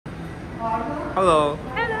Hello.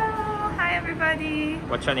 Hello, hi everybody.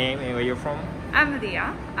 What's your name and where you're from? I'm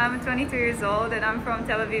Leah. I'm 22 years old and I'm from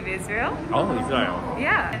Tel Aviv, Israel. Oh, Israel.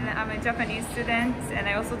 Yeah, and I'm a Japanese student and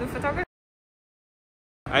I also do photography.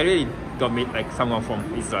 I really don't meet like someone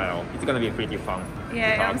from Israel. It's gonna be pretty fun.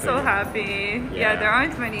 Yeah, I'm so happy. Yeah, there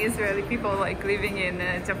aren't many Israeli people like living in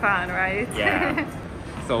Japan, right? Yeah.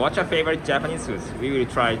 So what's your favorite Japanese food? We will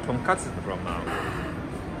try tonkatsu from now.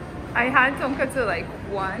 I had tonkatsu like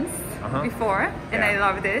once before and I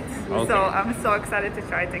loved it. Okay. So I'm so excited to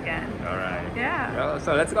try it again. Alright. Yeah.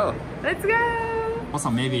 So let's go. Let's go! Also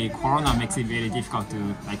maybe Corona makes it very difficult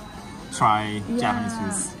to like try Japanese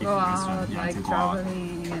foods. Go out, like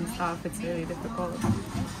traveling and stuff, it's really difficult.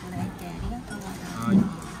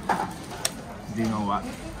 Do you know what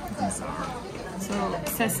these are? So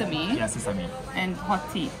sesame Yeah, sesame. and hot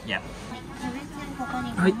tea. Yeah.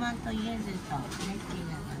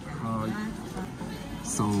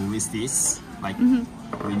 So with this, like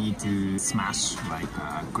we need to smash, like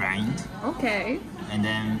grind, Okay. and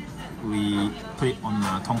then we put it on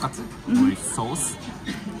tonkatsu with sauce,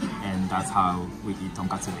 and that's how we eat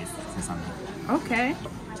tonkatsu with sesame. Okay.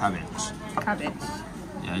 Cabbage. Cabbage.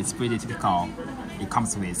 Yeah, it's pretty typical. It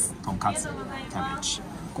comes with tonkatsu, cabbage.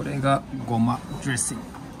 これがごま dressing.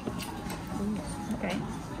 Okay.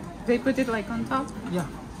 They put it like on top? Yeah.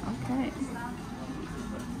 Okay.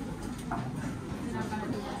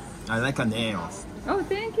 I like a nails. Oh,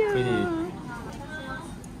 thank you. Pretty.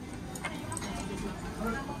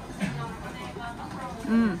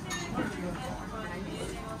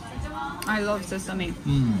 I love sesame.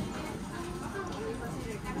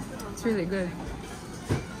 It's really good.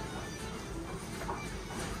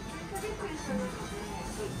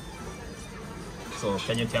 So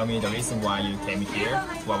can you tell me the reason why you came here?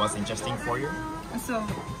 What was interesting for you? So,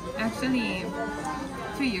 actually,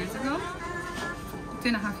 2 years ago,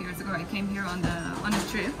 2.5 years ago, I came here on a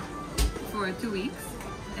trip for 2 weeks,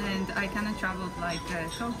 and I kind of traveled like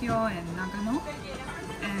Tokyo and Nagano,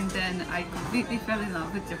 and then I completely fell in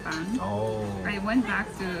love with Japan. Oh. I went back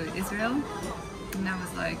to Israel, and I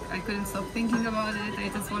was like, I couldn't stop thinking about it. I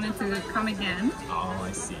just wanted to come again. Oh,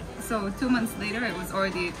 I see. So 2 months later, I was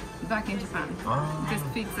already back in Japan. Oh. Just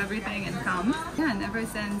fix everything and come. Yeah, and ever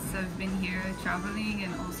since I've been here traveling,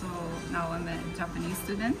 and also now I'm a Japanese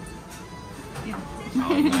student. Yeah.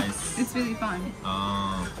 Oh, nice. It's really fun.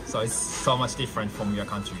 So it's so much different from your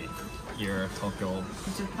country. Here, Tokyo.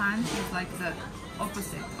 Japan is like the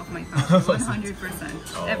opposite of my country,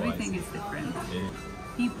 100%. Oh, everything is different. Yeah.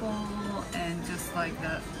 People and just like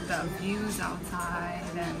the views outside,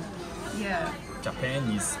 and yeah. Japan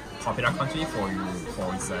is popular country for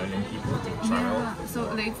Israeli people to travel. Yeah, so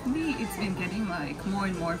lately it's been getting like more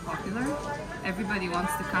and more popular. Everybody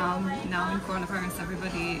wants to come. Now in coronavirus,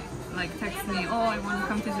 everybody like texts me, oh, I want to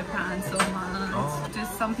come to Japan so much. Oh.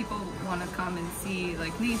 Just some people want to come and see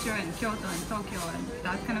like nature and Kyoto and Tokyo and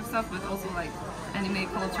that kind of stuff, but also like anime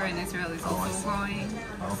culture in Israel is also growing.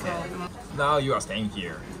 Okay. So, Now you are staying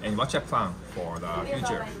here, and what's your plan for the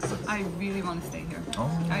future? I really want to stay here. Oh.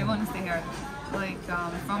 I want to stay here. Like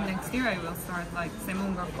from next year, I will start like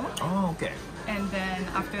Seimon Gakko. Oh, okay. And then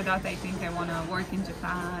after that, I think I want to work in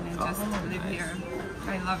Japan and just live here.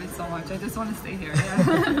 I love it so much. I just want to stay here.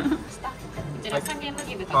 Yeah.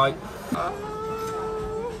 Hi.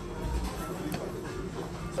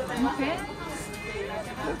 Okay.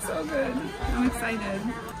 Looks so good. I'm excited.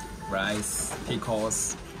 Rice,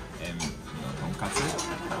 pickles, and tonkatsu.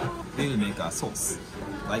 We will make a sauce.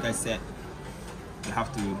 Like I said, you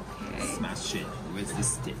have to smash it with this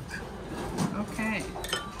stick. Okay.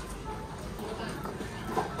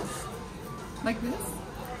 Like this?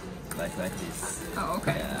 Like this. Oh,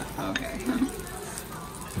 okay. Yeah. Okay.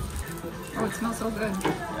 Oh, it smells so good.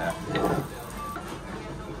 Yeah.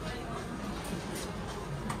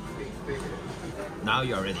 Now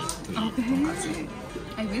you are ready to eat tonkatsu.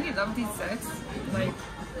 I really love these sets.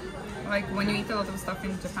 Like when you eat a lot of stuff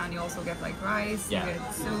in Japan, you also get like rice, you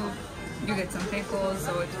get soup, you get some pickles,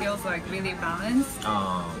 so it feels like really balanced.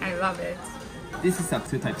 I love it. This is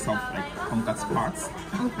two types of like tonkatsu parts.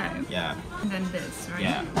 Okay. Yeah. And then this, right?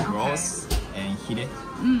 Yeah. Okay. Roast and hire.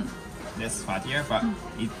 Less fattier, but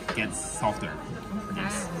it gets softer. Okay.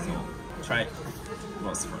 Yes. So try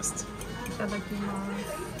roast first. Itadakimasu.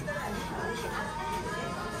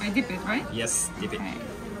 I dip it, right? Yes, dip it. Okay.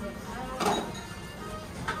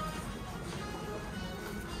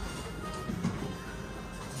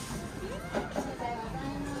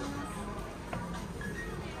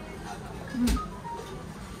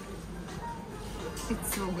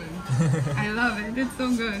 It's so good. I love it. It's so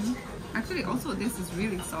good. Actually, also this is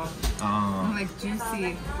really soft. Like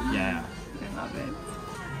juicy. Yeah. I love it.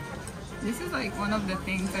 This is like one of the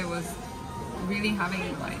things I was really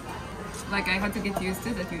having like I had to get used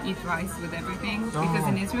to, that you eat rice with everything, because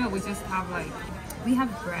in Israel we just have we have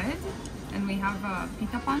bread and we have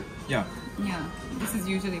pita pan. Yeah. Yeah, this is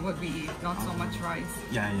usually what we eat, not so much rice.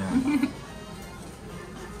 Yeah, yeah.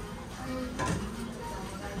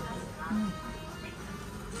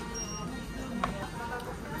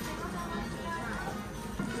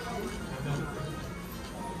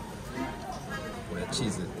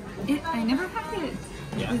 Cheese. I never had it.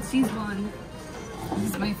 Yeah. The cheese one.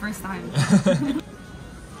 This is my first time.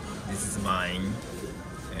 This is mine,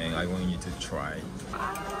 and I want you to try.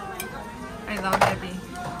 I love ebi.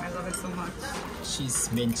 I love it so much. Cheese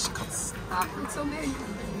mensch cuts. It's so big.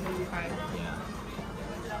 Okay. Yeah.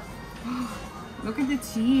 Look at the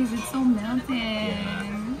cheese. It's so melting.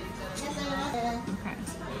 Yeah. Okay.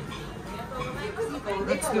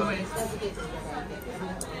 Let's do it.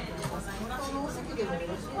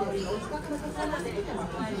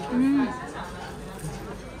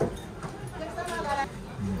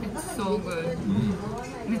 It's so good.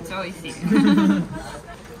 It's so easy. The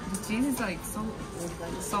cheese is like so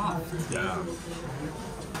soft. Yeah.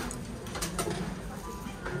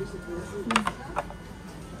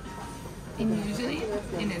 And usually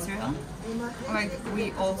in Israel, like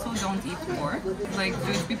we also don't eat pork. Like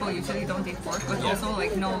Jewish people usually don't eat pork, but also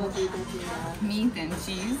like no meat and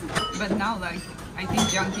cheese. But now like I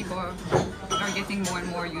think young people are getting more and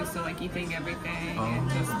more used to like eating everything and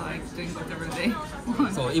just like doing whatever they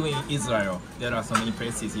want. So even in Israel, there are so many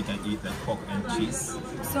places you can eat like pork and cheese.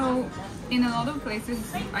 So in a lot of places,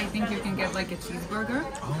 I think you can get like a cheeseburger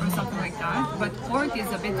or something like that. But pork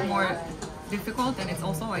is a bit more difficult, and it's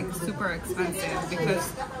also like super expensive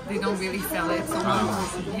because they don't really sell it so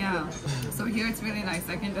much. Yeah. So here it's really nice.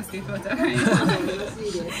 I can just eat whatever I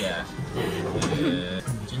want. Yeah.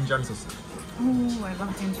 Ginger sauce. Oh, I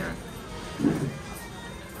love ginger.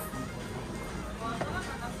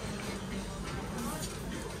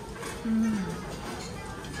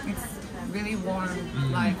 It's really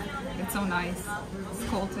warm. Like it's so nice. It's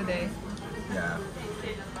cold today. Yeah.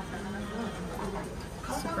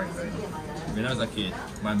 Super good. When I was a kid,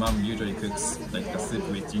 my mom usually cooks like the soup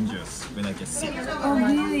with gingers when I get sick. Oh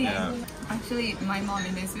really? Yeah. Actually, my mom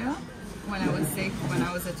in Israel, when I was sick, when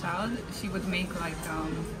I was a child, she would make like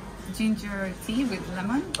ginger tea with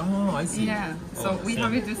lemon. Oh, I see. Yeah. So Oh, we same.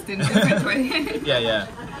 have it just in a different way. Yeah, yeah.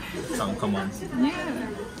 Some common. Yeah.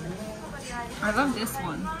 I love this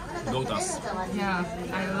one. Lotus. Yeah,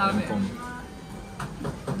 I love it.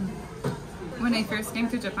 When I first came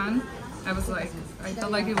to Japan, I was like, I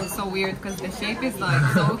felt like it was so weird because the shape is like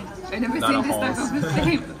so, I never Not seen a this type horse. of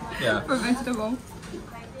shape Yeah. for vegetable.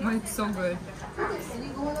 But it's so good.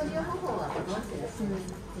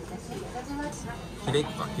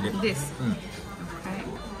 This. Okay.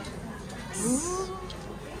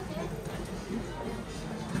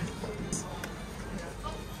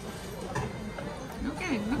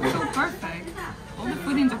 Okay, it looks so perfect. All the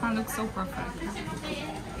food in Japan looks so perfect.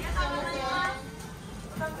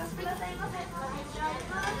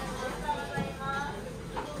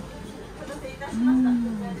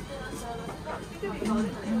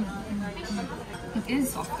 It is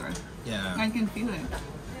softer. Yeah. I can feel it.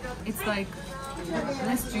 It's like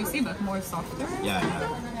less juicy but more softer. Yeah,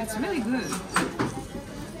 yeah. It's really good.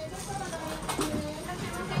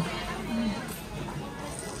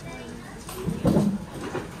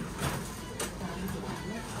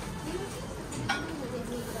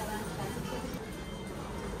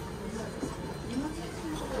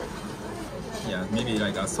 Yeah, maybe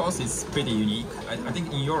like a sauce is pretty unique. I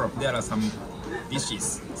think in Europe there are some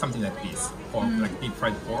dishes, something like this, or like deep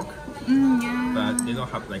fried pork, Yeah. but they don't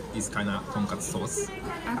have like this kind of tonkatsu sauce.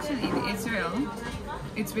 Actually, in Israel,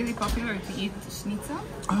 it's really popular to eat schnitzel.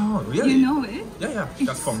 Oh, really? You know it? Yeah, yeah. That's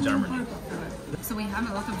It's from super Germany. popular. So we have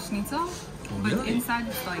a lot of schnitzel, but Really? inside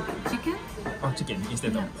it's like chicken. Oh, chicken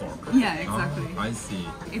instead of pork. Yeah, exactly. Oh, I see.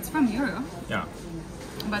 It's from Europe, Yeah.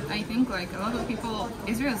 but I think like a lot of people,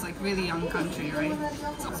 Israel is like really young country, right?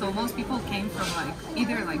 So most people came from like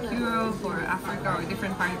either like Europe or Africa or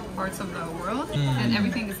different parts of the world, and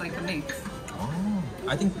everything is like a mix. Oh,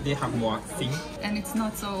 I think they have more thin. And it's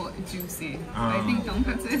not so juicy. Ah. I think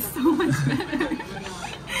tonkatsu is so much better.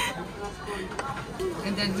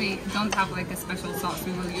 And then we don't have like a special sauce.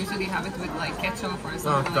 We will usually have it with like ketchup or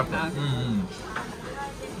something like that.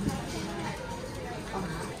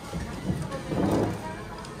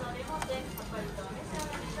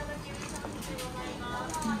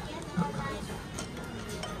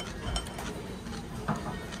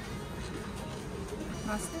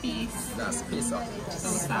 That's pizza. So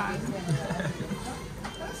sad.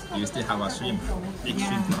 You still have a shrimp, big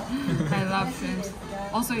shrimp. I love shrimps.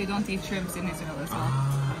 Also, you don't eat shrimps in Israel as well.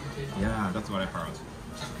 Yeah, that's what I heard.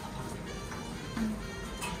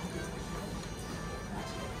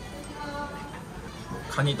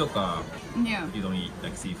 Kani toka, Yeah. you don't eat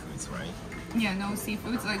like seafoods, right? Yeah, no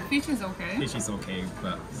seafoods. Like fish is okay. Fish is okay,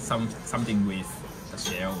 but something with the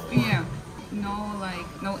shell. Or Yeah. No, like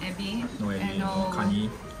no ebi. No ebi, and no kani.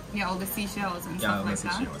 Yeah, all the seashells and Yeah, stuff like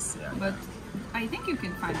that. seashells, yeah. But I think you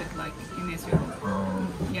can find it like in Israel.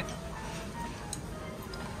 Yeah.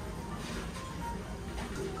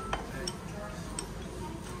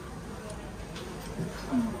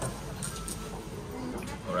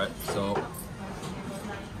 Alright, so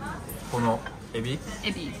このエビ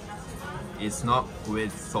Ebi is not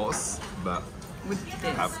with sauce, but with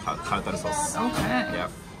this. have tartar sauce. Okay. Yeah.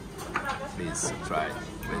 Please try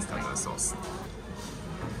with tartar sauce.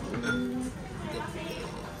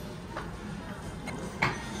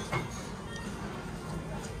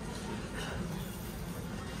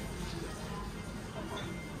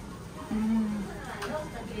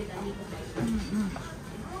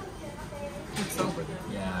 It's so good.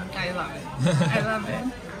 Yeah. I love it. I love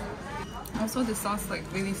it. Also, the sauce like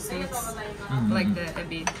really suits like the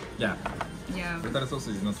ebi. Yeah. Yeah. Tartar sauce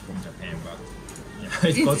is not from Japan, but yeah,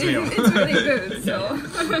 it's Korean. It's really good. So.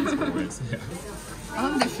 It's always, yeah. All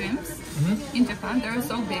of the shrimps in Japan, they're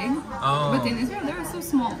so big, Oh. but in Israel, they're so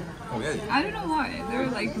small. Oh, really? I don't know why. They're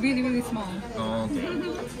like really, really small. Oh, okay.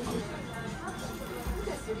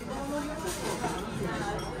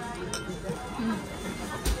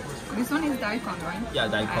 This one is daikon, right? Yeah, I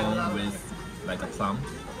daikon love with like a plum.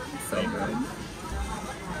 So good.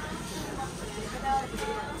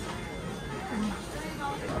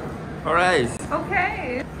 Alright.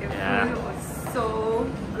 Okay. The Yeah. food was so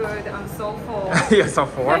good. I'm so full. You're so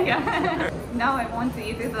full. Yeah. Now I want to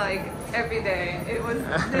eat it like every day. It was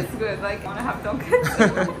this good. Like I want to have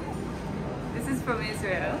tonkatsu. This is from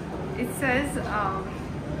Israel. It says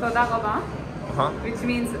toda raba, which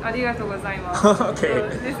means arigatou gozaimasu. Okay.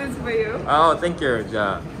 So this is for you. Oh, thank you. じ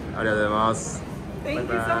ゃあ、ありがとうございます。 Thank you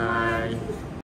so much.